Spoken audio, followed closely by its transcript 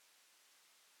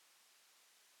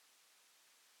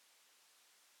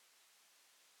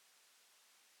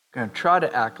Going to try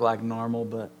to act like normal,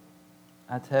 but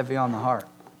that's heavy on the heart.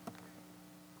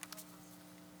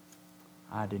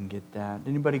 I didn't get that. Did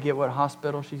anybody get what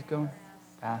hospital she's going?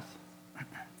 Pass.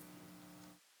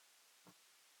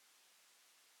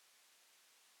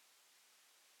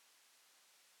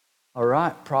 All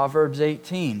right, Proverbs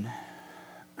 18.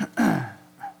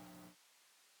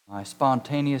 My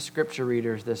spontaneous scripture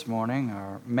readers this morning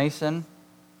are Mason,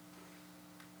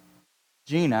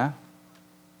 Gina.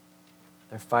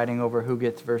 They're fighting over who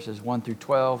gets verses 1 through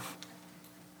 12,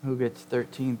 who gets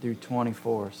 13 through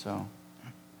 24. So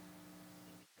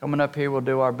coming up here, we'll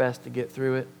do our best to get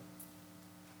through it.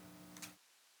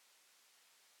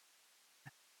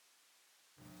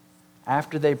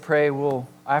 After they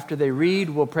read,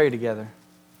 we'll pray together.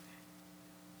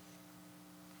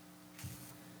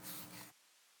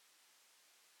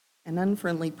 An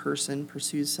unfriendly person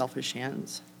pursues selfish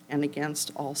ends, and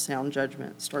against all sound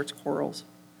judgment starts quarrels.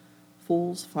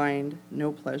 Fools find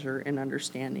no pleasure in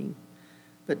understanding,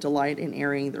 but delight in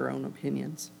airing their own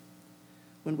opinions.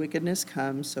 When wickedness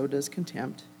comes, so does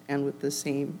contempt, and with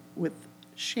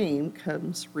shame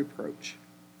comes reproach.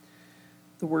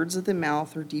 The words of the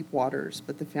mouth are deep waters,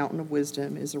 but the fountain of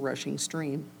wisdom is a rushing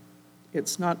stream.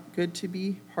 It's not good to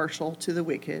be partial to the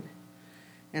wicked,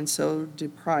 and so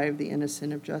deprive the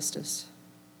innocent of justice.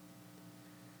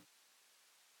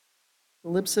 The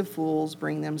lips of fools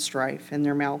bring them strife, and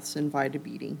their mouths invite a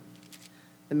beating.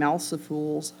 The mouths of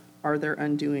fools are their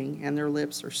undoing, and their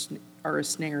lips are a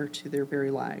snare to their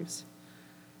very lives.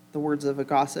 The words of a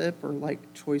gossip are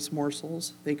like choice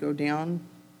morsels. They go down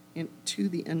to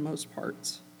the inmost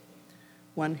parts.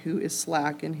 One who is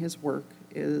slack in his work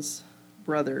is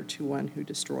brother to one who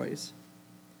destroys.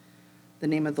 The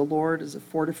name of the Lord is a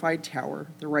fortified tower.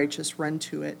 The righteous run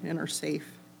to it and are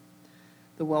safe.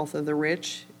 The wealth of the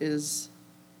rich is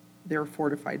their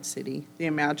fortified city. They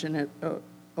imagine it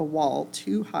a wall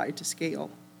too high to scale.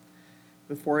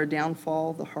 Before a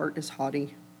downfall, the heart is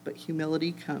haughty, but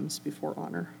humility comes before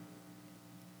honor.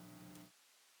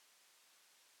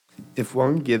 If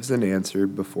one gives an answer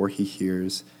before he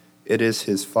hears, it is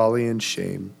his folly and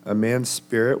shame. A man's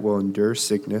spirit will endure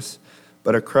sickness,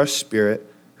 but a crushed spirit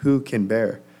who can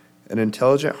bear? An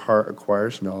intelligent heart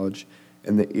acquires knowledge,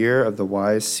 and the ear of the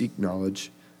wise seek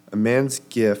knowledge. A man's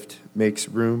gift makes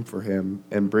room for him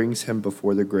and brings him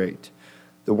before the great.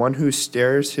 The one who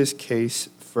stares his case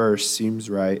first seems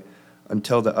right,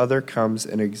 until the other comes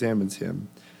and examines him.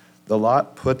 The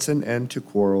lot puts an end to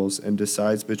quarrels and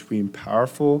decides between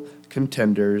powerful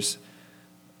contenders.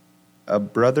 A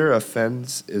brother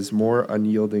offends is more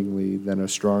unyieldingly than a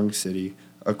strong city.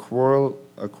 A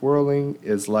quarreling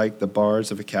is like the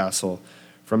bars of a castle.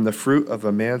 From the fruit of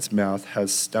a man's mouth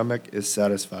his stomach is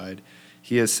satisfied.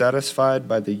 He is satisfied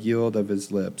by the yield of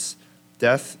his lips.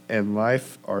 Death and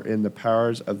life are in the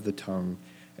powers of the tongue,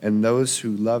 and those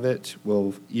who love it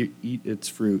will eat its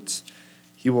fruits.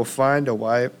 He will find a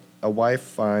wife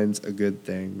finds a good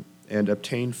thing, and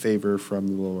obtain favor from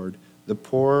the Lord. The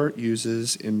poor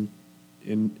uses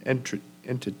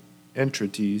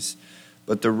entreaties,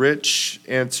 but the rich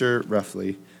answer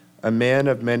roughly. A man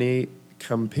of many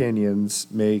companions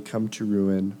may come to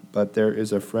ruin, but there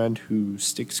is a friend who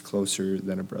sticks closer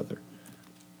than a brother.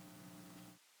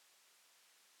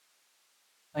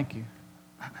 Thank you.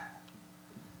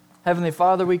 Heavenly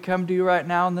Father, we come to you right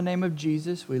now in the name of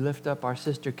Jesus. We lift up our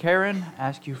sister Karen,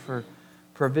 ask you for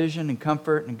provision and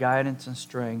comfort and guidance and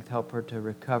strength. Help her to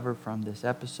recover from this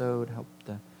episode. Help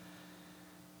the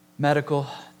medical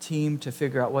team to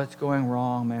figure out what's going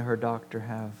wrong. May her doctor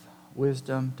have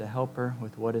wisdom to help her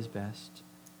with what is best.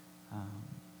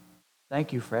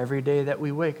 Thank you for every day that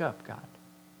we wake up, God.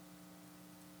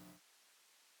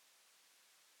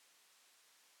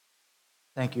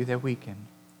 Thank you that we can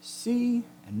see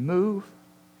and move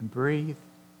and breathe.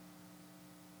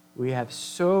 We have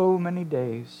so many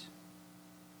days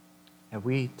that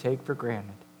we take for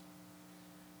granted.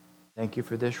 Thank you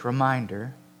for this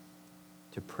reminder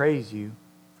to praise you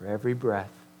for every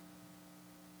breath.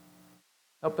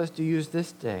 Help us to use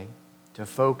this day to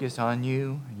focus on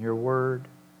you and your word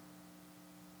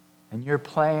and your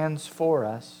plans for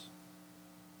us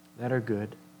that are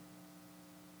good.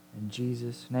 In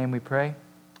Jesus' name we pray.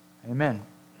 Amen.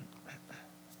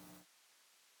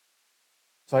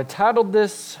 So I titled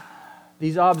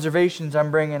these observations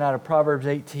I'm bringing out of Proverbs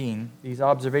 18, these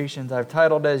observations I've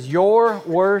titled as Your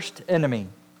Worst Enemy.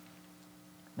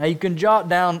 Now you can jot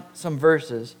down some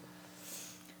verses.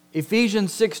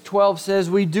 Ephesians 6:12 says,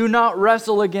 we do not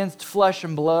wrestle against flesh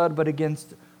and blood, but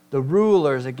against the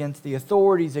rulers, against the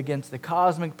authorities, against the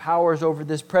cosmic powers over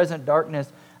this present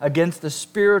darkness, against the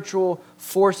spiritual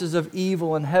forces of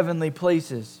evil in heavenly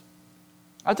places.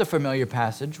 That's a familiar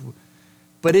passage.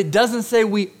 But it doesn't say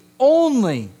we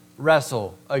only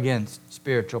wrestle against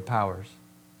spiritual powers.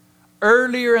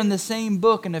 Earlier in the same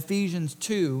book, in Ephesians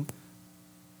 2,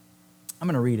 I'm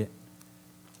going to read it.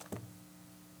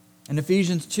 In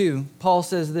Ephesians 2, Paul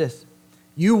says this,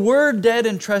 "You were dead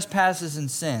in trespasses and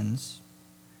sins,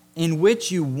 in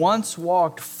which you once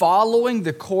walked, following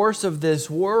the course of this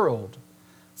world,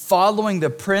 following the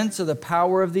prince of the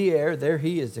power of the air," there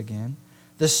he is again,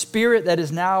 "the spirit that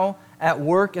is now at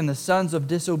work in the sons of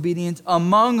disobedience,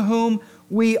 among whom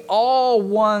we all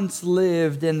once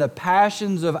lived in the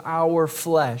passions of our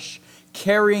flesh,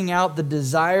 carrying out the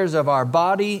desires of our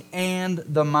body and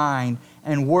the mind,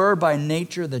 and were by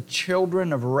nature the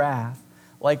children of wrath,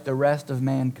 like the rest of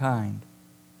mankind."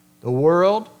 The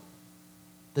world,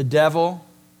 the devil,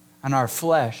 and our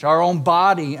flesh, our own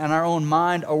body and our own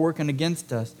mind are working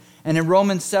against us. And in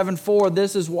Romans 7:4,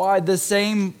 this is why the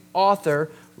same author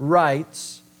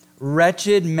writes,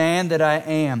 "Wretched man that I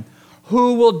am,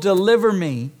 who will deliver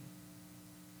me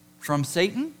from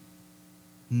Satan?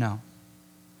 No.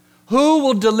 Who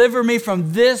will deliver me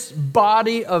from this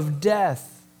body of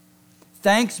death?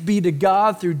 Thanks be to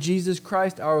God through Jesus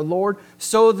Christ our Lord.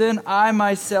 So then I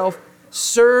myself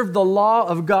serve the law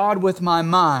of God with my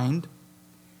mind,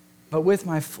 but with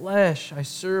my flesh I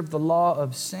serve the law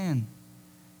of sin."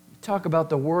 You talk about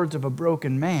the words of a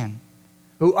broken man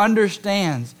who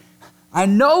understands, I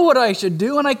know what I should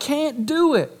do and I can't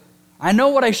do it. I know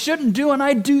what I shouldn't do and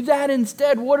I do that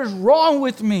instead. What is wrong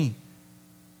with me?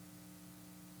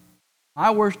 My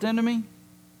worst enemy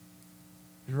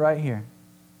is right here.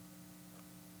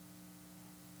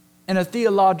 In a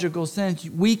theological sense,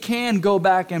 we can go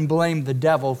back and blame the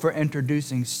devil for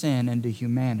introducing sin into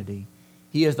humanity.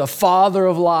 He is the father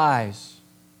of lies.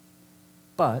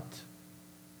 But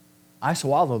I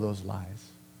swallow those lies.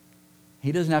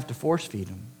 He doesn't have to force feed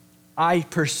them. I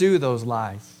pursue those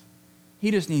lies.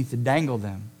 He just needs to dangle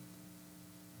them.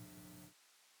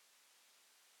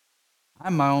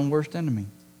 I'm my own worst enemy.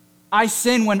 I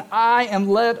sin when I am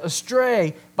led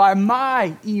astray by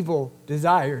my evil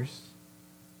desires.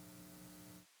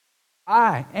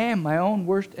 I am my own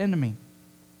worst enemy.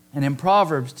 And in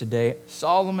Proverbs today,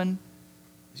 Solomon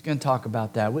is going to talk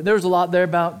about that. There's a lot there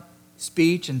about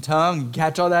speech and tongue. You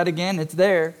catch all that again? It's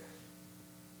there.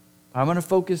 I'm going to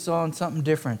focus on something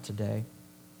different today.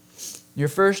 Your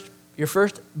first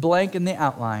blank in the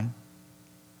outline.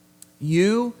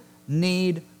 You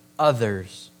need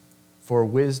others for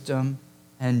wisdom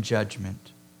and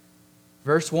judgment.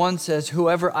 Verse 1 says,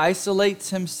 "Whoever isolates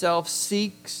himself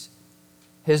seeks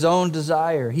his own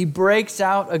desire. He breaks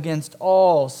out against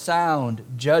all sound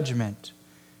judgment."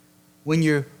 When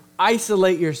you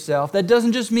isolate yourself, that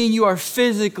doesn't just mean you are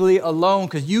physically alone,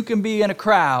 because you can be in a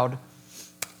crowd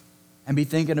and be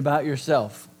thinking about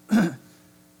yourself.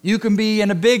 You can be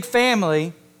in a big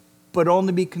family, but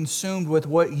only be consumed with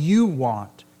what you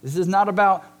want. This is not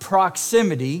about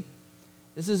proximity.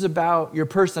 This is about your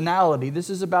personality. This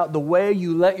is about the way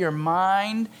you let your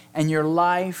mind and your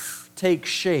life take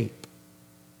shape.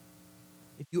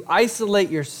 If you isolate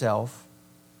yourself,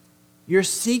 you're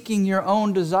seeking your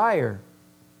own desire,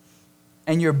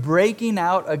 and you're breaking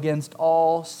out against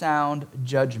all sound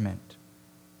judgment.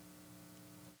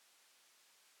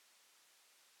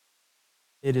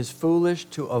 It is foolish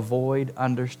to avoid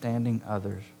understanding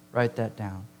others. Write that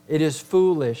down. It is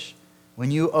foolish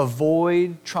when you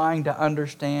avoid trying to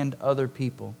understand other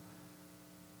people.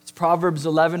 It's Proverbs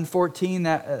 11:14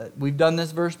 that we've done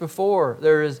this verse before.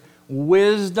 There is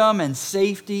wisdom and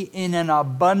safety in an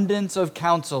abundance of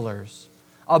counselors,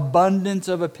 abundance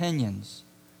of opinions.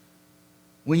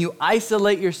 When you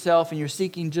isolate yourself and you're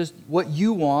seeking just what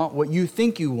you want, what you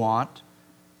think you want,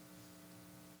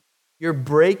 you're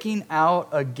breaking out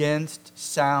against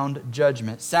sound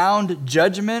judgment. Sound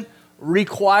judgment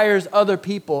requires other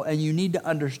people, and you need to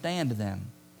understand them.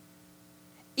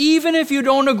 Even if you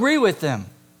don't agree with them,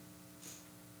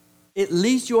 at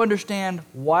least you understand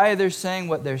why they're saying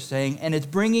what they're saying, and it's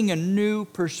bringing a new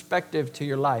perspective to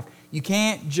your life. You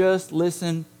can't just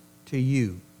listen to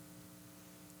you.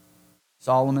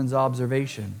 Solomon's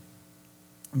observation.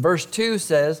 Verse 2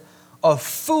 says, "A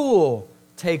fool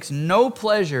takes no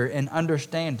pleasure in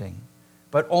understanding,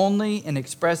 but only in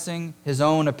expressing his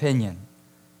own opinion.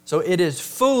 So it is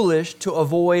foolish to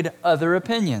avoid other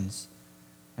opinions."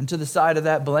 And to the side of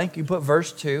that blank, you put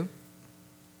verse 2.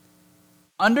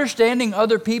 Understanding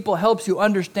other people helps you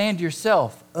understand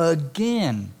yourself.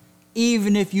 Again,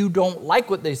 even if you don't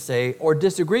like what they say or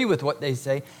disagree with what they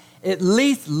say, at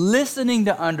least listening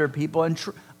to other people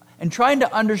and trying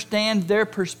to understand their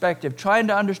perspective, trying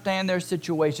to understand their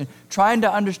situation, trying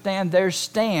to understand their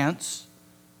stance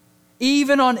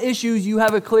even on issues you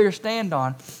have a clear stand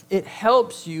on. It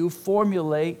helps you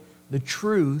formulate the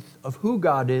truth of who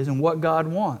God is and what God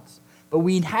wants. But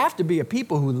we have to be a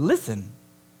people who listen.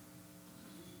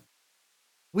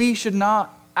 We should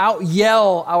not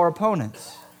out-yell our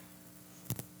opponents.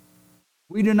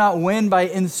 We do not win by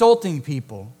insulting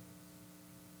people.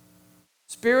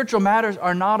 Spiritual matters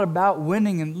are not about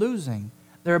winning and losing.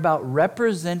 They're about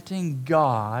representing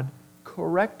God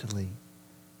correctly.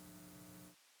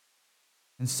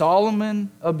 And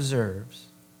Solomon observes,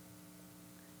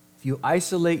 if you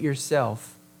isolate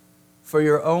yourself for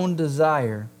your own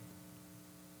desire,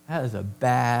 that is a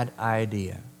bad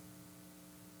idea.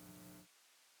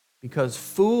 Because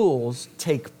fools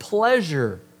take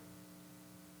pleasure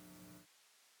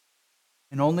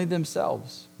in only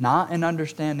themselves, not in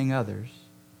understanding others.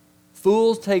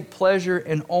 Fools take pleasure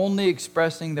in only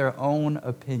expressing their own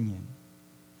opinion.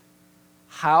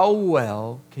 How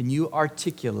well can you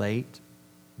articulate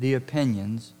the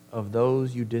opinions of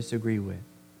those you disagree with?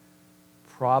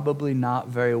 Probably not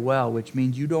very well, which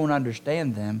means you don't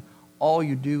understand them. All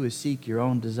you do is seek your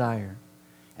own desire.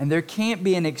 And there can't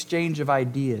be an exchange of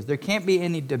ideas. There can't be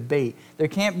any debate. There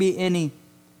can't be any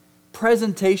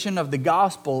presentation of the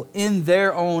gospel in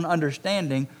their own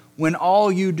understanding when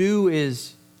all you do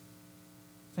is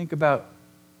think about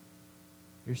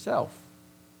yourself.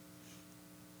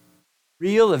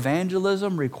 Real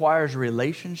evangelism requires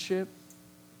relationship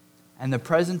and the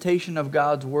presentation of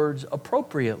God's words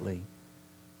appropriately.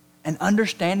 And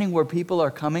understanding where people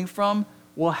are coming from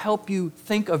will help you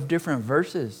think of different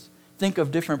verses, think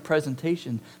of different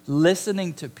presentations,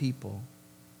 listening to people,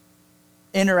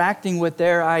 interacting with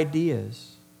their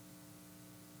ideas.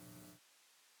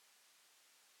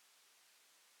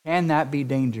 Can that be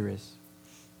dangerous?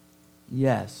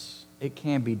 Yes, it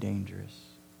can be dangerous.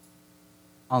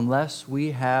 Unless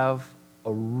we have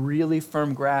a really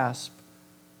firm grasp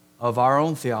of our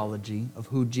own theology, of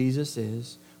who Jesus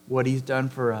is, what He's done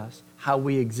for us, how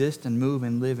we exist and move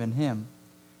and live in Him,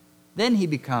 then He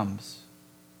becomes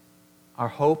our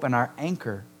hope and our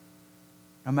anchor,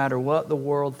 no matter what the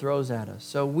world throws at us.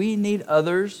 So we need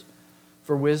others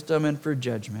for wisdom and for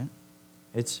judgment.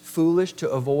 It's foolish to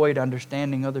avoid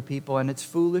understanding other people, and it's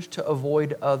foolish to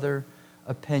avoid other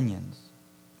opinions.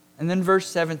 And then verse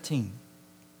 17.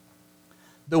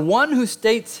 The one who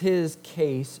states his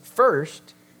case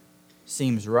first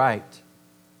seems right,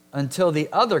 until the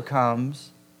other comes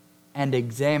and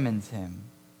examines him.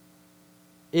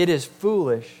 It is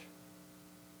foolish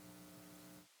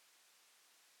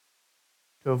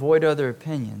to avoid other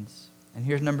opinions. And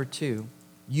here's number 2.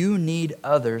 You need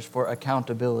others for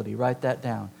accountability. Write that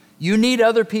down. You need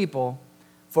other people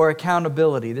for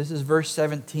accountability. This is verse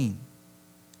 17.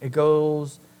 It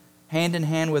goes hand in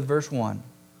hand with verse 1.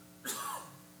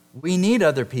 We need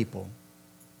other people.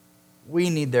 We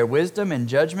need their wisdom and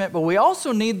judgment, but we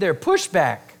also need their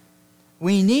pushback.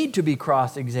 We need to be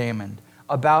cross-examined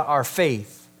about our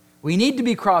faith. We need to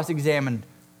be cross-examined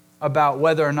about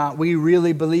whether or not we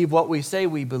really believe what we say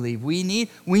we believe. We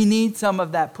need some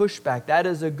of that pushback. That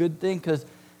is a good thing, because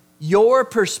your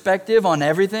perspective on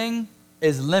everything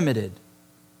is limited.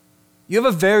 You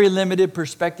have a very limited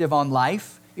perspective on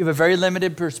life. You have a very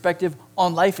limited perspective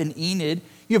on life in Enid.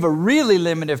 You have a really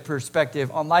limited perspective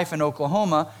on life in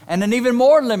Oklahoma, and an even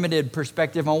more limited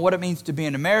perspective on what it means to be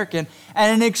an American,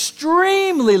 and an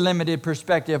extremely limited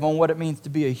perspective on what it means to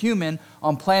be a human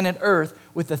on planet Earth,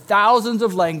 with the thousands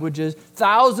of languages,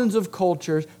 thousands of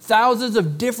cultures, thousands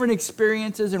of different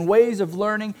experiences and ways of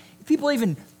learning. People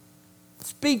even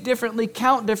speak differently,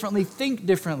 count differently, think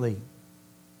differently.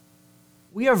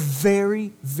 We are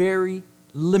very, very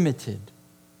limited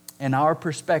in our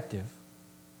perspective,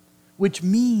 which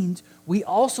means we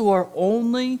also are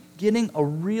only getting a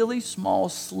really small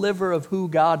sliver of who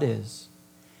God is.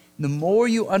 The more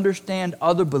you understand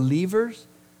other believers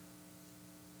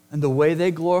and the way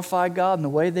they glorify God and the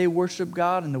way they worship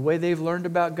God and the way they've learned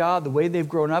about God, the way they've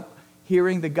grown up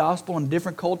hearing the gospel in a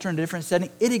different culture and a different setting,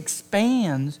 it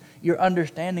expands your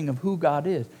understanding of who God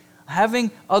is.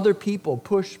 Having other people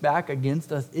push back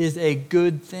against us is a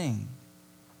good thing.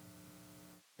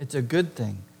 It's a good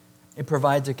thing. It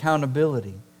provides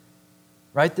accountability.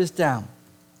 Write this down.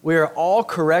 We are all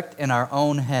correct in our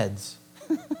own heads.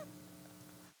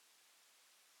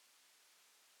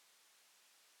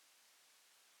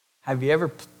 Have you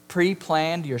ever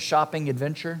pre-planned your shopping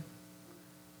adventure?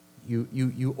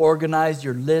 You organized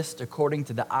your list according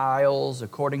to the aisles,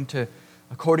 according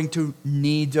to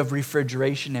needs of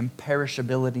refrigeration and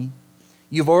perishability.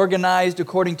 You've organized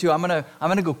according to, I'm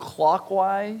gonna go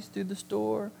clockwise through the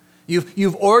store.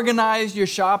 You've organized your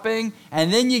shopping,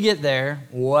 and then you get there.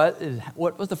 What's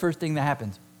the first thing that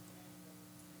happens?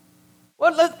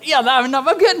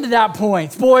 I'm getting to that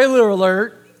point. Spoiler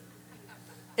alert.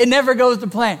 It never goes to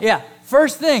plan. Yeah,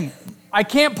 first thing, I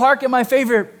can't park at my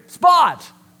favorite spot.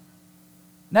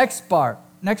 Next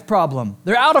problem.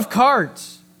 They're out of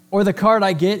carts. Or the cart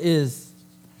I get is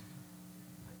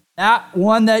that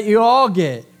one that you all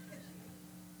get.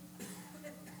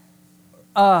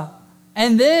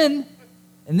 And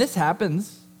this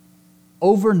happens,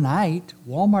 overnight,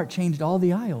 Walmart changed all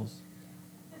the aisles.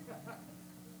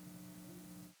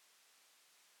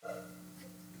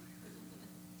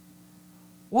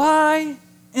 Why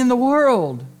in the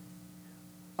world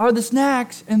are the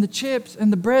snacks and the chips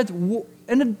and the breads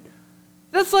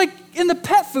that's like in the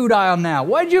pet food aisle now?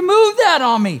 Why'd you move that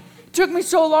on me? It took me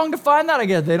so long to find that. I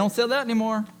guess they don't sell that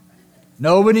anymore.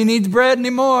 Nobody needs bread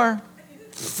anymore.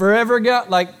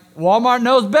 Walmart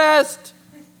knows best.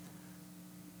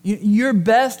 Your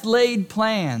best laid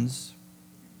plans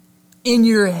in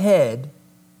your head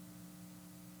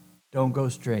don't go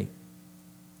straight.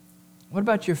 What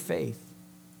about your faith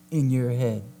in your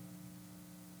head?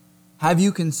 Have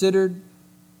you considered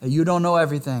that you don't know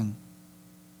everything?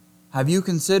 Have you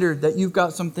considered that you've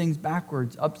got some things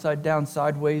backwards, upside down,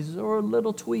 sideways, or a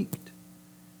little tweaked?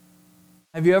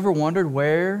 Have you ever wondered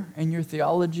where in your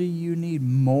theology you need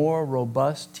more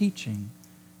robust teaching?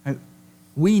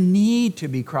 We need to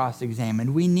be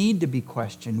cross-examined. We need to be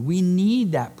questioned. We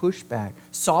need that pushback.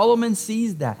 Solomon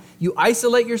sees that. You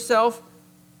isolate yourself,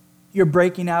 you're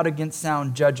breaking out against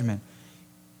sound judgment.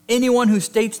 Anyone who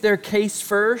states their case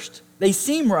first, they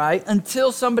seem right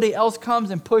until somebody else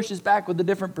comes and pushes back with a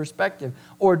different perspective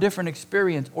or a different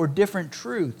experience or different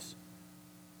truths.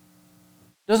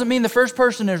 Doesn't mean the first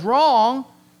person is wrong.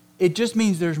 It just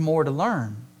means there's more to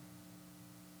learn.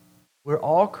 We're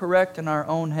all correct in our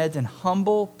own heads, and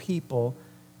humble people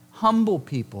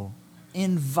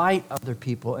invite other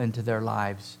people into their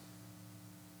lives,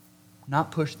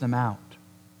 not push them out.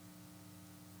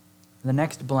 The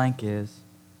next blank is,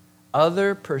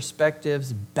 other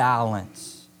perspectives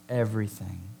balance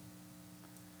everything.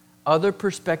 Other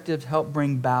perspectives help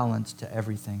bring balance to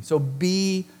everything. So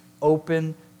be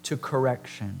open to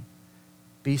correction.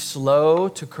 Be slow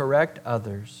to correct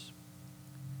others.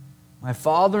 My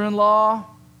father-in-law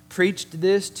preached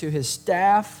this to his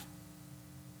staff.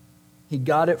 He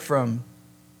got it from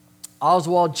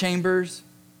Oswald Chambers.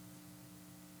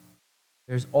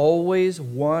 There's always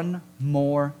one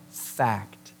more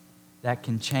fact that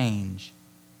can change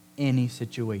any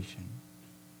situation.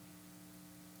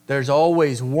 There's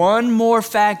always one more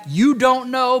fact you don't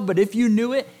know, but if you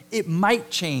knew it, it might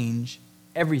change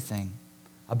everything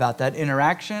about that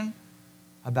interaction,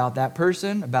 about that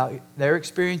person, about their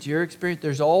experience, your experience.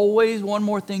 There's always one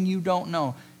more thing you don't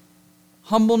know.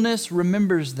 Humbleness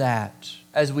remembers that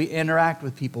as we interact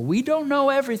with people. We don't know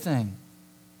everything.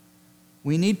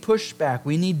 We need pushback.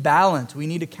 We need balance. We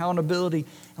need accountability.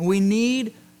 And we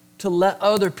need to let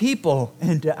other people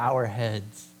into our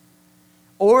heads.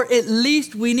 Or at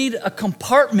least we need a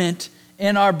compartment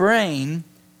in our brain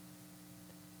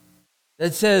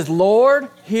that says, Lord,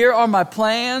 here are my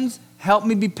plans. Help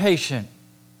me be patient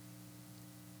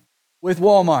with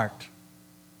Walmart,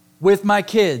 with my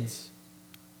kids,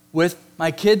 with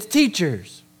my kids'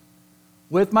 teachers,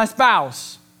 with my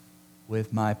spouse,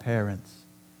 with my parents.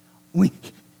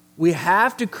 We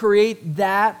have to create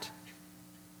that.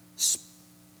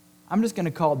 I'm just going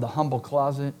to call it the humble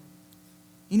closet.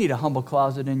 You need a humble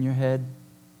closet in your head.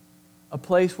 A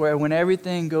place where when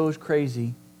everything goes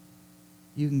crazy,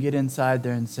 you can get inside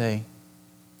there and say,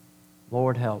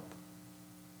 Lord, help.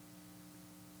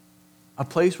 A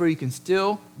place where you can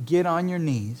still get on your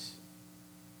knees,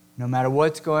 no matter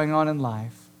what's going on in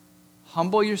life.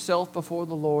 Humble yourself before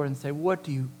the Lord and say, what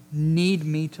do you need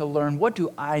me to learn? What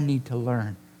do I need to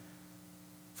learn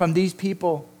from these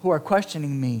people who are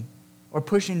questioning me or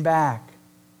pushing back,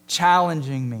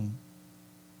 challenging me?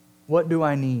 What do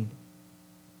I need?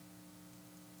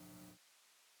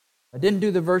 I didn't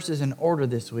do the verses in order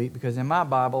this week because in my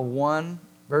Bible,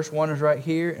 verse 1 is right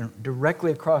here, and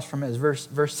directly across from it is verse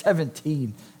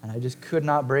 17, and I just could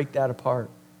not break that apart.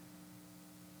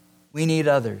 We need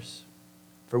others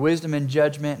for wisdom and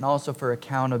judgment and also for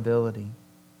accountability.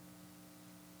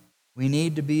 We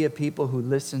need to be a people who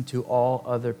listen to all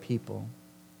other people.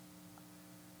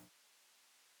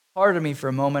 Pardon me for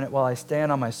a moment while I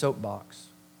stand on my soapbox.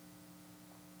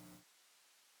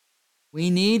 We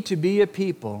need to be a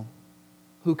people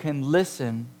who can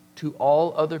listen to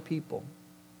all other people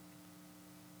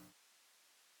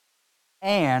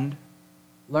and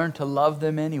learn to love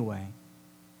them anyway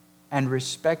and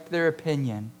respect their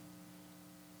opinion,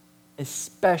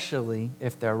 especially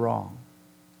if they're wrong.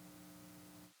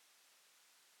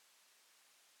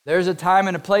 There's a time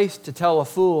and a place to tell a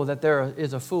fool that there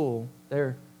is a fool.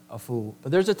 They're a fool.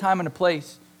 But there's a time and a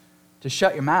place to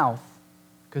shut your mouth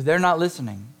because they're not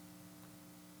listening.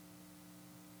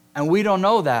 And we don't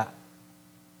know that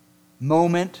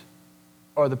moment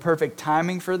or the perfect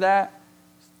timing for that.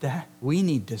 That we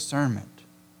need discernment.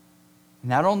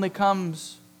 And that only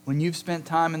comes when you've spent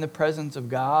time in the presence of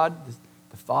God,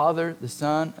 the Father, the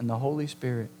Son, and the Holy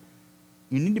Spirit.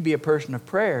 You need to be a person of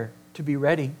prayer to be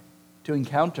ready to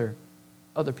encounter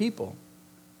other people.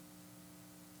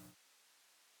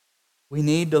 We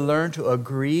need to learn to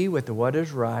agree with what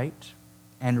is right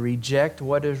and reject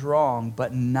what is wrong,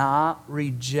 but not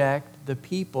reject the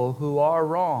people who are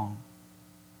wrong.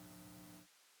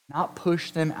 Not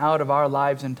push them out of our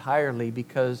lives entirely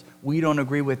because we don't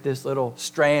agree with this little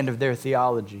strand of their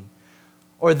theology.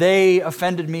 Or they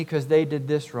offended me because they did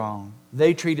this wrong.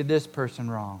 They treated this person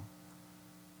wrong.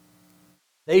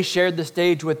 They shared the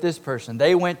stage with this person.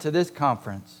 They went to this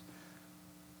conference.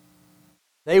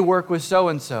 They work with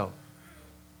so-and-so.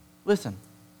 Listen,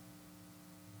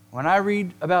 when I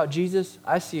read about Jesus,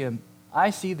 I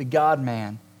see the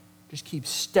God-man just keep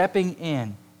stepping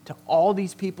in to all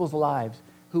these people's lives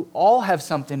who all have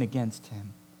something against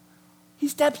him. He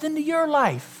steps into your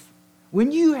life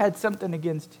when you had something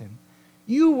against him.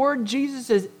 You were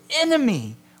Jesus'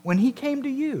 enemy when he came to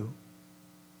you.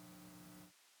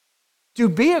 To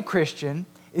be a Christian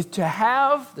is to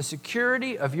have the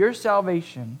security of your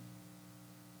salvation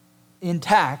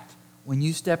intact when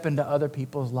you step into other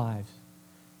people's lives.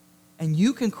 And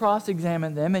you can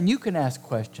cross-examine them and you can ask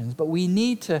questions, but we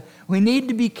need to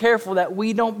be careful that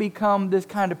we don't become this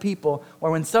kind of people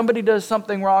where when somebody does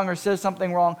something wrong or says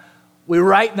something wrong, we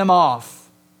write them off.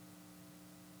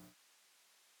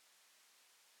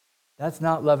 That's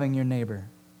not loving your neighbor,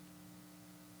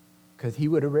 because he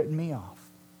would have written me off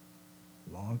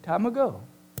a long time ago.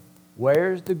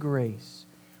 Where's the grace?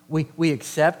 We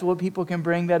accept what people can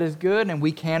bring that is good, and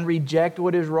we can reject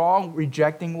what is wrong,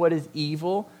 rejecting what is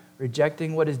evil,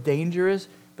 rejecting what is dangerous,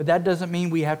 but that doesn't mean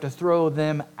we have to throw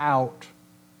them out.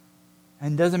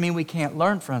 And doesn't mean we can't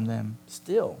learn from them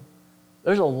still.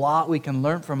 There's a lot we can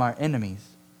learn from our enemies.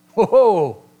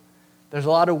 Whoa! There's a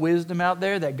lot of wisdom out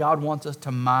there that God wants us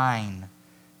to mine,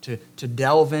 to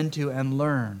delve into and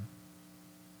learn.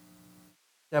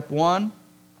 Step 1,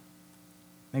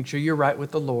 make sure you're right with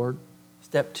the Lord.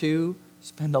 Step 2,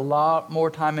 spend a lot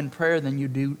more time in prayer than you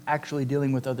do actually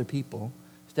dealing with other people.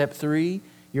 Step 3,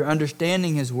 you're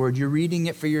understanding His Word, you're reading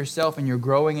it for yourself, and you're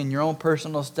growing in your own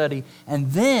personal study.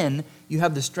 And then you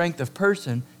have the strength of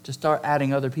person to start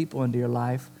adding other people into your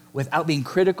life without being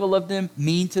critical of them,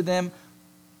 mean to them,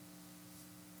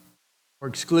 or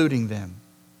excluding them.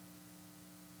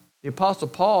 The Apostle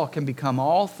Paul can become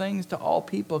all things to all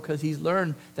people because he's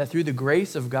learned that through the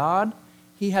grace of God,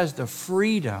 he has the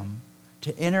freedom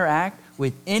to interact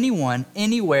with anyone,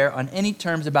 anywhere, on any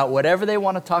terms about whatever they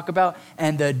want to talk about,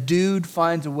 and the dude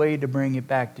finds a way to bring it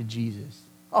back to Jesus.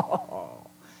 Oh,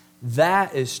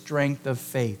 that is strength of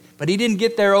faith. But he didn't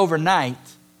get there overnight.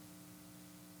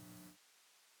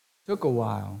 It took a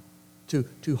while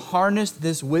to harness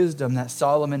this wisdom that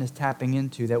Solomon is tapping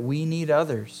into, that we need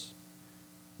others.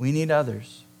 We need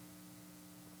others.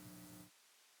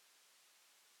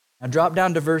 Now drop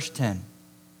down to verse 10.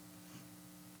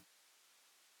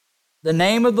 The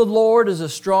name of the Lord is a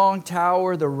strong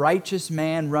tower. The righteous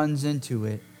man runs into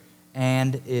it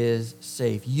and is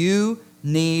safe. You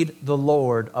need the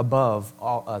Lord above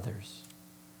all others.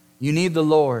 You need the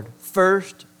Lord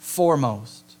first,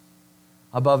 foremost,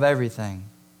 above everything.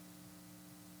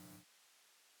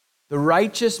 The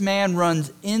righteous man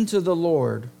runs into the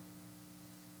Lord.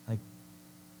 Like,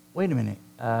 wait a minute.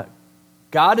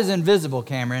 God is invisible,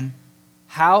 Cameron.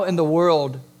 How in the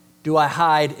world do I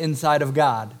hide inside of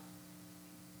God?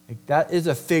 Like, that is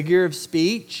a figure of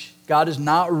speech. God is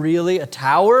not really a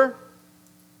tower,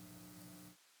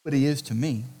 but He is to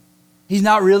me. He's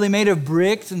not really made of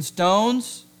bricks and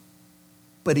stones,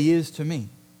 but He is to me.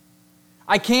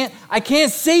 I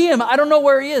can't see Him. I don't know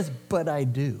where He is, but I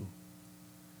do.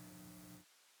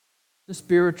 The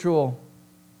spiritual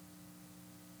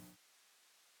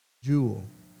jewel.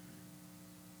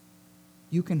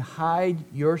 You can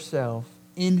hide yourself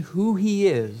in who He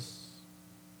is.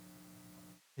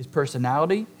 His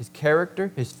personality, His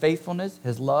character, His faithfulness,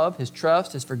 His love, His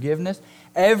trust, His forgiveness.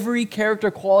 Every character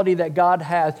quality that God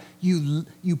has, you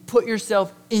put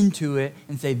yourself into it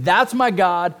and say, that's my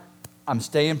God, I'm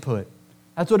staying put.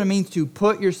 That's what it means to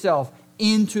put yourself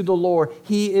into the Lord.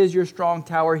 He is your strong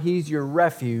tower. He's your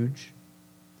refuge.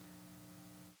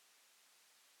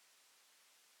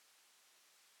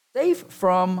 Safe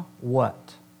from what?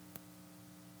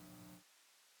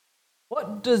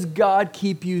 What does God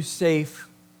keep you safe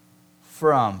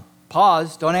from?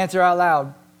 Pause. Don't answer out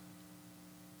loud.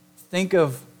 Think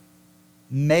of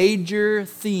major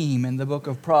theme in the book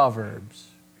of Proverbs.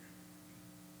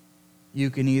 You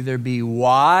can either be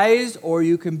wise or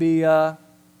you can be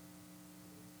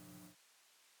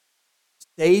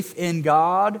safe in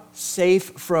God, safe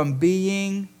from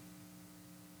being.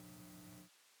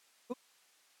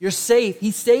 You're safe.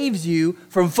 He saves you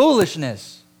from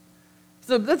foolishness.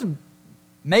 So that's a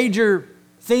major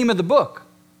theme of the book.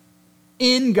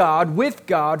 In God, with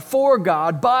God, for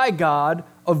God, by God,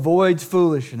 avoids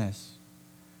foolishness.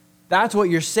 That's what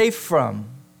you're safe from.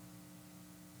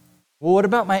 Well, what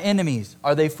about my enemies?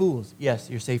 Are they fools?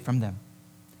 Yes, you're safe from them.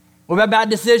 What about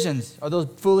bad decisions? Are those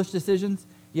foolish decisions?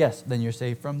 Yes, then you're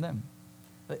safe from them.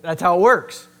 That's how it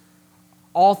works.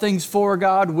 All things for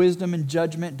God, wisdom and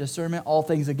judgment, discernment. All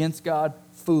things against God,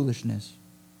 foolishness.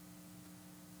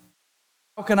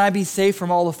 How can I be safe from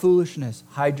all the foolishness?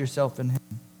 Hide yourself in Him.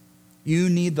 You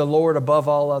need the Lord above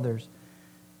all others.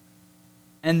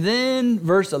 And then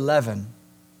verse 11.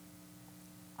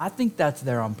 I think that's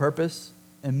there on purpose.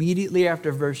 Immediately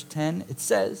after verse 10, it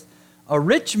says, a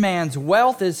rich man's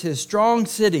wealth is his strong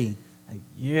city. Like,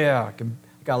 yeah, I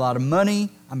got a lot of money.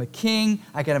 I'm a king.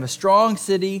 I can have a strong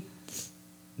city.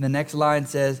 And the next line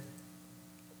says,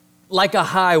 like a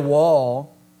high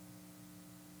wall.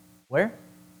 Where?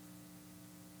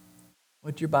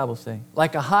 What's your Bible say?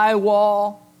 Like a high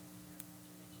wall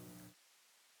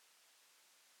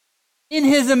in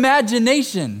his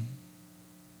imagination.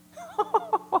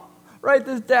 Write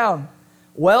this down.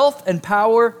 Wealth and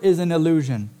power is an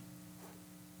illusion.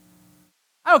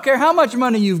 I don't care how much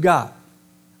money you've got.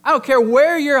 I don't care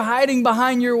where you're hiding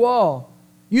behind your wall.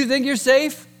 You think you're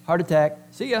safe? Heart attack.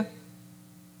 See ya.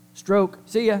 Stroke.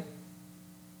 See ya.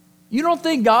 You don't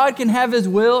think God can have His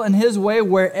will and His way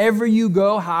wherever you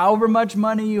go, however much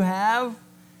money you have?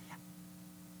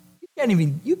 You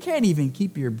can't even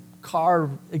keep your car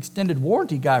extended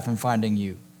warranty guy from finding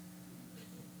you.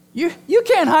 You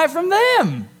can't hide from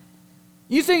them.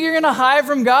 You think you're going to hide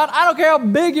from God? I don't care how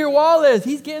big your wall is.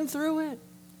 He's getting through it.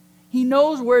 He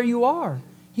knows where you are.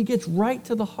 He gets right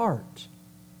to the heart.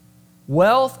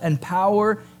 Wealth and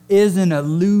power is an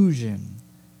illusion.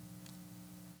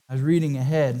 I was reading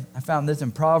ahead. I found this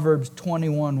in Proverbs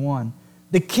 21:1.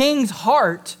 The king's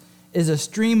heart is a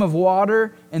stream of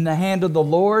water in the hand of the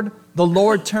Lord. The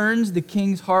Lord turns the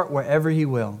king's heart wherever He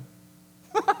will.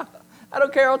 I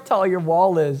don't care how tall your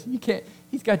wall is. You can't.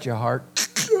 He's got your heart.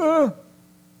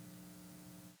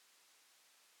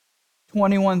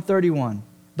 21:31.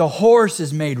 The horse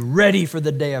is made ready for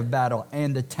the day of battle,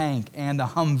 and the tank, and the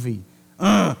Humvee.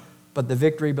 But the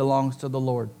victory belongs to the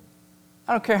Lord.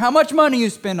 I don't care how much money you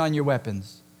spend on your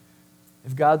weapons.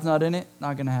 If God's not in it,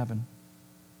 not going to happen.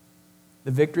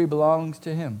 The victory belongs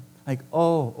to Him. Like,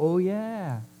 oh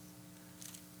yeah.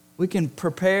 We can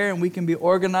prepare and we can be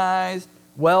organized.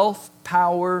 Wealth,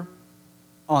 power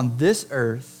on this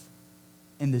earth,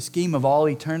 in the scheme of all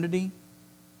eternity,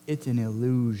 it's an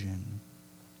illusion.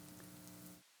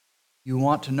 You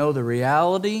want to know the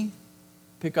reality?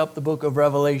 Pick up the book of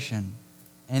Revelation.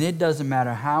 And it doesn't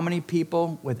matter how many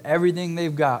people with everything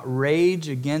they've got rage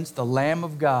against the Lamb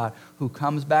of God who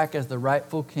comes back as the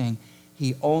rightful king.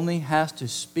 He only has to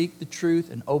speak the truth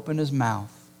and open his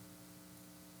mouth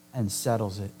and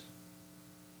settles it.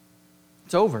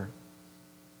 It's over.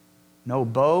 No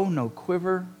bow, no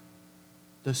quiver.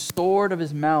 The sword of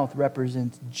his mouth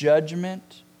represents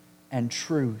judgment and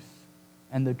truth.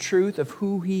 And the truth of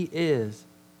who He is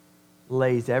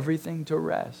lays everything to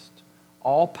rest.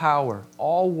 All power,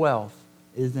 all wealth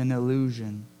is an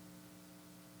illusion.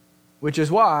 Which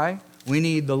is why we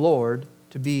need the Lord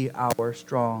to be our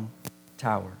strong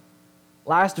tower.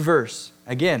 Last verse.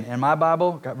 Again, in my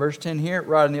Bible, got verse 10 here,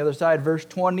 right on the other side, verse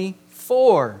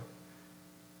 24.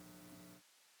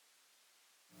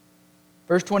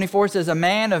 Verse 24 says, a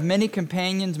man of many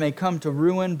companions may come to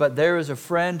ruin, but there is a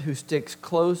friend who sticks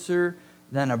closer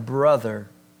than a brother.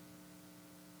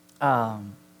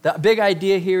 The big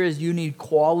idea here is you need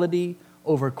quality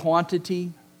over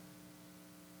quantity.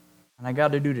 And I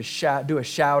got to do a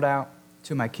shout out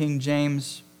to my King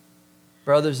James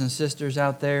brothers and sisters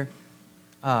out there.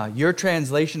 Your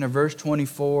translation of verse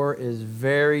 24 is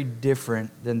very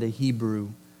different than the Hebrew.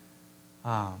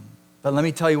 But let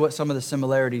me tell you what some of the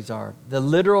similarities are. The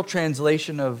literal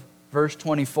translation of verse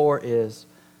 24 is,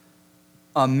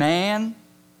 a man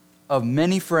of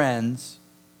many friends,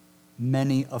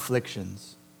 many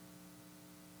afflictions.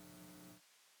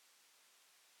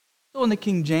 So in the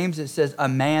King James it says, a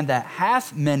man that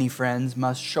hath many friends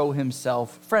must show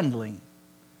himself friendly.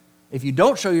 If you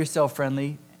don't show yourself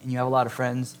friendly and you have a lot of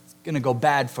friends, it's going to go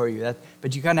bad for you.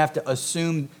 But you kind of have to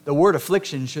assume the word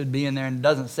affliction should be in there, and it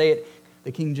doesn't say it.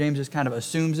 The King James just kind of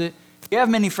assumes it. If you have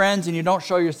many friends and you don't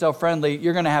show yourself friendly,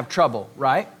 you're going to have trouble,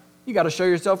 right? You got to show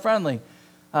yourself friendly.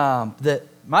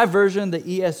 My version, the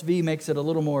ESV, makes it a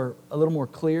little more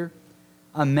clear.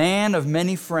 A man of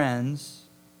many friends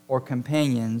or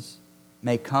companions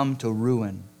may come to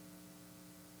ruin.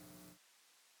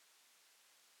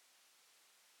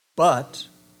 But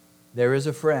there is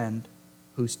a friend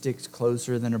who sticks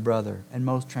closer than a brother. And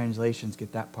most translations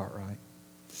get that part right.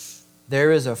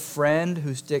 There is a friend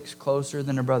who sticks closer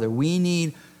than a brother. We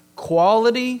need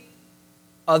quality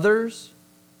others,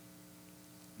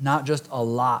 not just a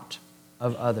lot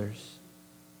of others.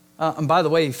 And by the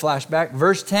way, flashback,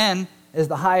 verse 10 is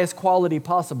the highest quality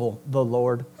possible, the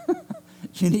Lord.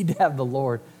 You need to have the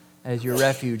Lord as your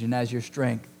refuge and as your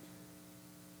strength.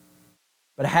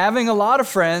 But having a lot of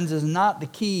friends is not the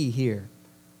key here.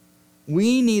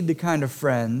 We need the kind of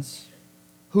friends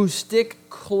who stick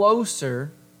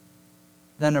closer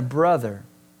than a brother.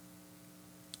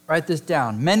 Write this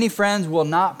down. Many friends will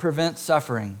not prevent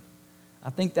suffering. I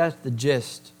think that's the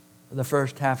gist of the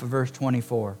first half of verse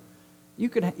 24. You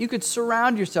could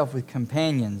surround yourself with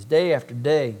companions day after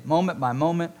day, moment by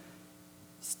moment.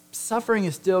 Suffering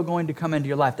is still going to come into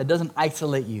your life. That doesn't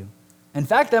isolate you. In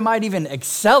fact, that might even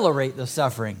accelerate the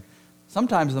suffering.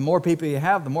 Sometimes the more people you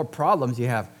have, the more problems you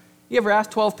have. You ever ask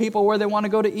 12 people where they want to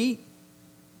go to eat?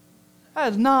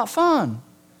 That is not fun.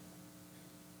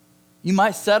 You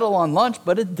might settle on lunch,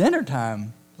 but it's dinner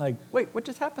time. Like, wait, what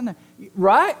just happened there?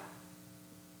 Right?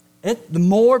 The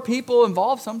more people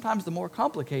involved, sometimes the more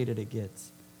complicated it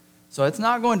gets. So it's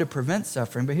not going to prevent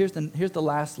suffering, but here's the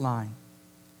last line.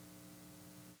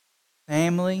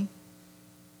 Family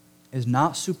is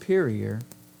not superior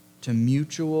to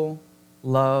mutual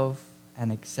love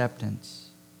and acceptance.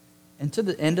 And to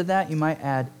the end of that, you might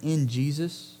add, in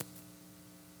Jesus.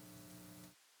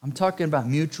 I'm talking about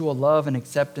mutual love and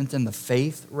acceptance in the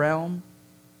faith realm.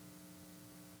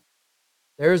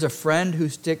 There is a friend who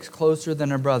sticks closer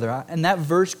than a brother. And that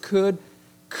verse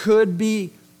could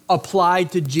be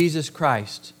applied to Jesus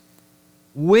Christ.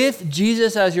 With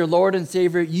Jesus as your Lord and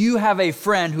Savior, you have a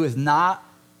friend who is not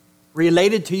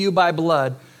related to you by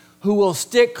blood, who will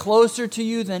stick closer to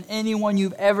you than anyone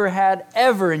you've ever had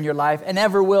ever in your life and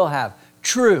ever will have.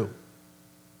 True.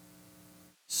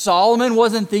 Solomon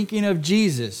wasn't thinking of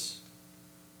Jesus.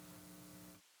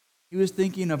 He was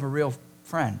thinking of a real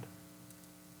friend.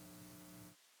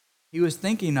 He was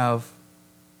thinking of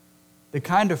the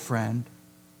kind of friend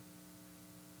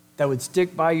that would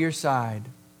stick by your side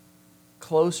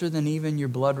closer than even your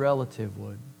blood relative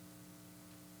would.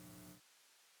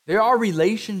 There are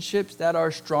relationships that are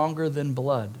stronger than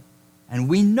blood, and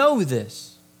we know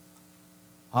this.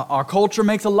 Our culture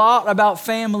makes a lot about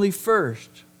family first.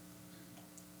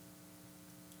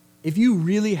 If you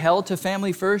really held to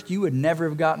family first, you would never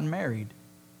have gotten married.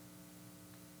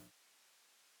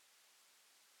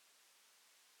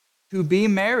 To be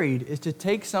married is to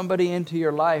take somebody into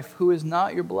your life who is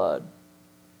not your blood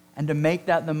and to make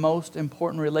that the most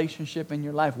important relationship in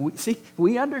your life.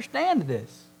 We understand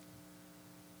this.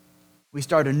 We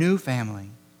start a new family.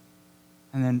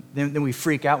 And then we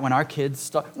freak out when our kids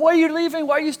start. Why are you leaving?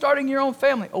 Why are you starting your own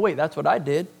family? Oh, wait, that's what I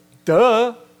did.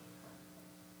 Duh.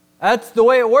 That's the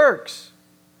way it works.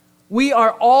 We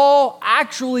are all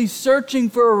actually searching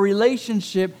for a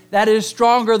relationship that is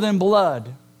stronger than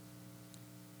blood.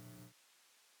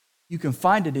 You can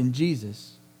find it in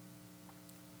Jesus,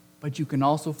 but you can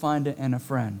also find it in a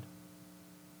friend.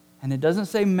 And it doesn't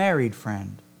say married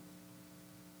friend.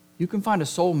 You can find a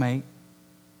soulmate.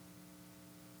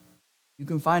 You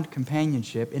can find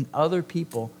companionship in other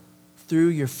people through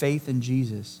your faith in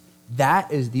Jesus. That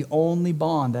is the only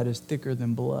bond that is thicker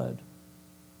than blood,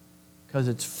 because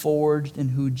it's forged in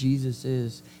who Jesus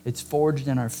is. It's forged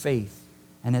in our faith,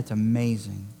 and it's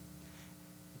amazing.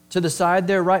 To the side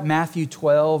there, write Matthew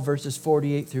 12, verses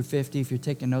 48 through 50. If you're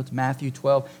taking notes, Matthew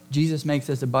 12. Jesus makes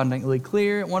this abundantly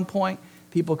clear. At one point,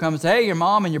 people come and say, hey, your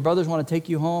mom and your brothers want to take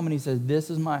you home. And he says, this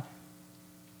is my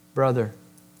brother.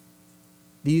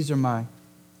 This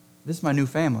is my new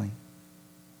family.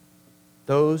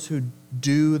 Those who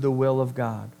do the will of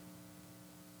God.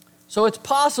 So it's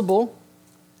possible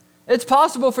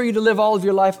for you to live all of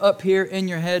your life up here in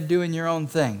your head doing your own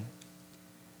thing.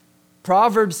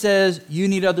 Proverbs says you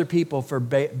need other people for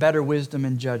better wisdom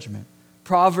and judgment.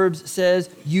 Proverbs says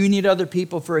you need other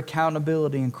people for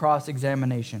accountability and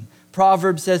cross-examination.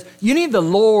 Proverbs says you need the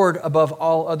Lord above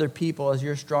all other people as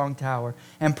your strong tower.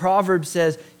 And Proverbs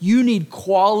says you need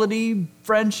quality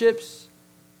friendships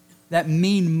that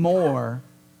mean more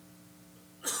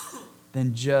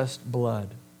than just blood.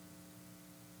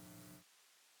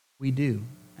 We do.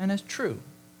 And it's true.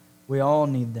 We all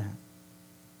need that.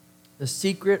 The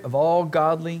secret of all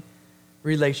godly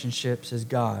relationships is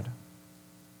God.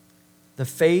 The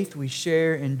faith we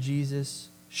share in Jesus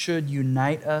should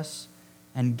unite us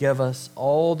and give us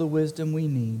all the wisdom we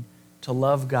need to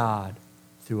love God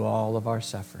through all of our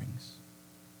sufferings.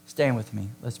 Stand with me.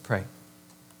 Let's pray.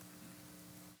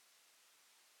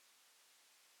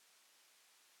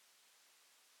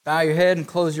 Bow your head and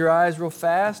close your eyes real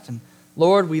fast. And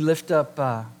Lord, we lift up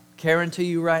Karen to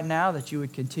you right now, that you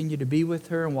would continue to be with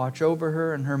her and watch over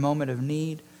her in her moment of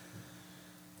need.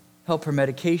 Help her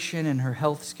medication and her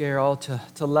health scare all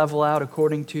to level out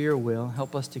according to your will.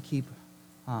 Help us to keep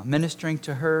ministering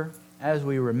to her as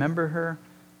we remember her,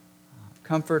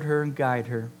 comfort her and guide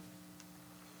her.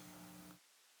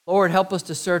 Lord, help us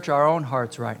to search our own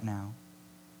hearts right now,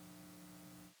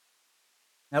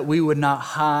 that we would not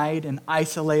hide and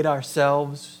isolate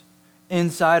ourselves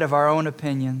inside of our own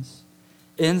opinions,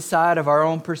 inside of our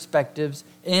own perspectives,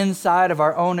 inside of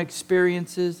our own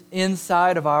experiences,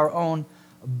 inside of our own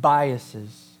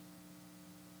biases.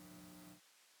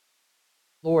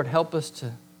 Lord, help us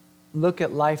to look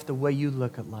at life the way you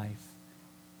look at life.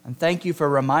 And thank you for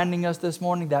reminding us this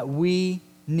morning that we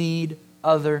need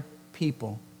other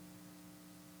people.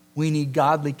 We need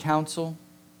godly counsel,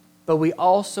 but we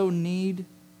also need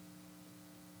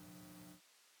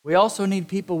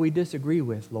people we disagree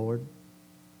with, Lord.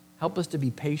 Help us to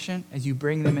be patient as you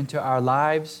bring them into our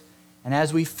lives, and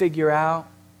as we figure out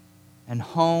and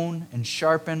hone and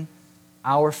sharpen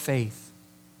our faith,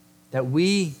 that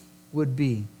we would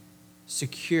be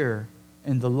secure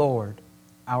in the Lord,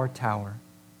 our tower,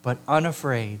 but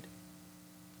unafraid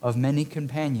of many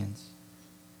companions,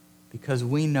 because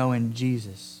we know in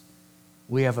Jesus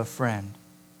we have a friend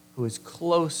who is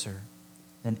closer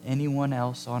than anyone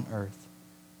else on earth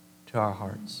to our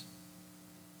hearts.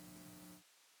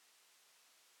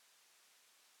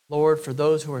 Lord, for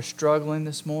those who are struggling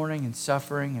this morning and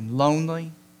suffering and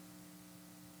lonely,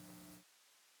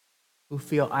 who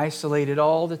feel isolated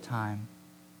all the time,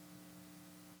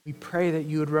 we pray that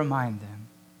you would remind them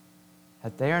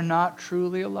that they are not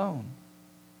truly alone.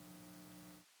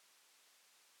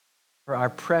 For our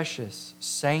precious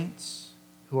saints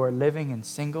who are living in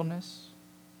singleness,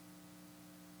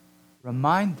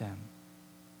 remind them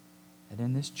that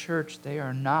in this church they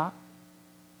are not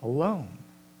alone,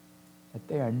 that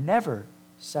they are never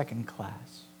second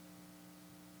class.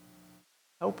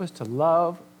 Help us to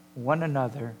love one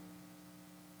another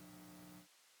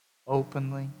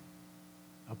openly,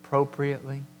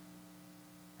 appropriately,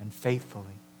 and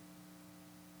faithfully.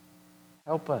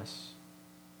 Help us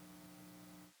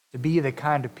to be the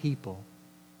kind of people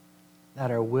that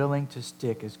are willing to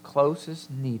stick as close as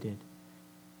needed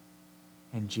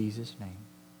in Jesus' name.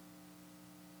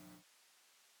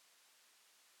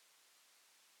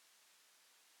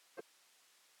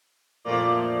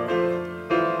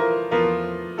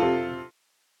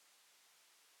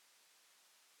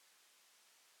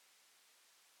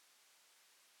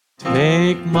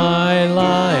 Take my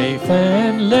life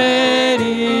and let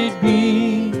it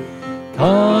be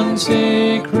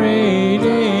consecrated,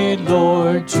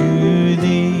 Lord, to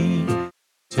Thee.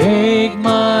 Take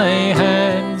my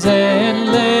hands and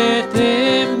let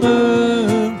them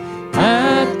move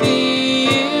at the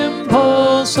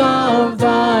impulse of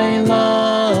Thy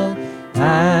love,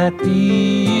 at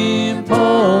the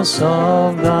impulse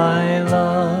of Thy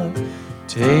love.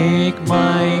 Take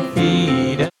my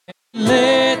feet and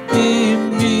let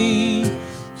them be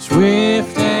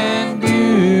swift and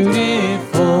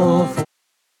beautiful.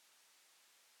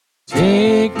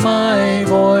 Take my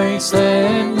voice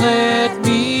and let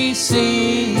me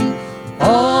sing,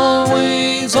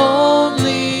 always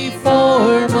only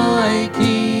for my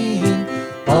King,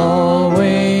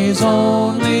 always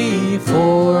only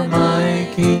for my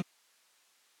King.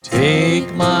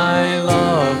 Take my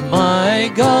love,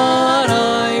 my God,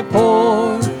 I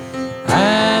pour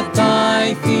at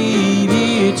Thy feet,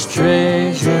 its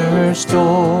treasure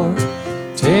store.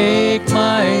 Take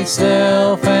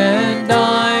myself and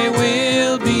I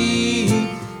will be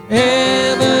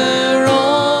ever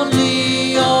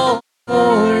only all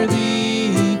for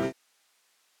Thee,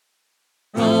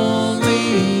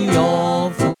 only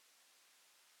all for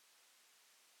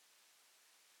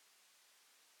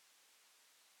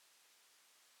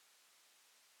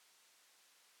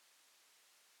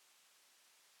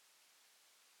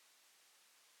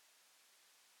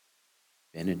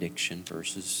Benediction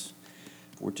verses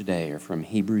for today are from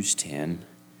Hebrews 10,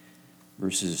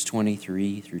 verses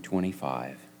 23 through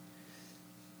 25.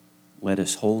 Let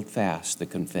us hold fast the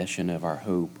confession of our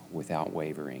hope without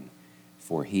wavering,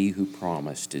 for He who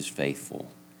promised is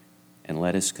faithful. and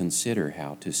let us consider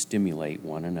how to stimulate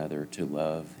one another to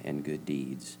love and good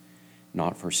deeds,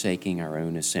 not forsaking our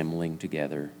own assembling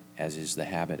together, as is the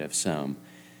habit of some,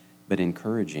 but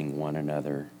encouraging one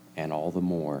another, and all the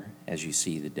more as you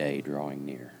see the day drawing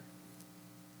near.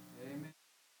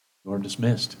 You're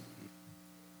dismissed.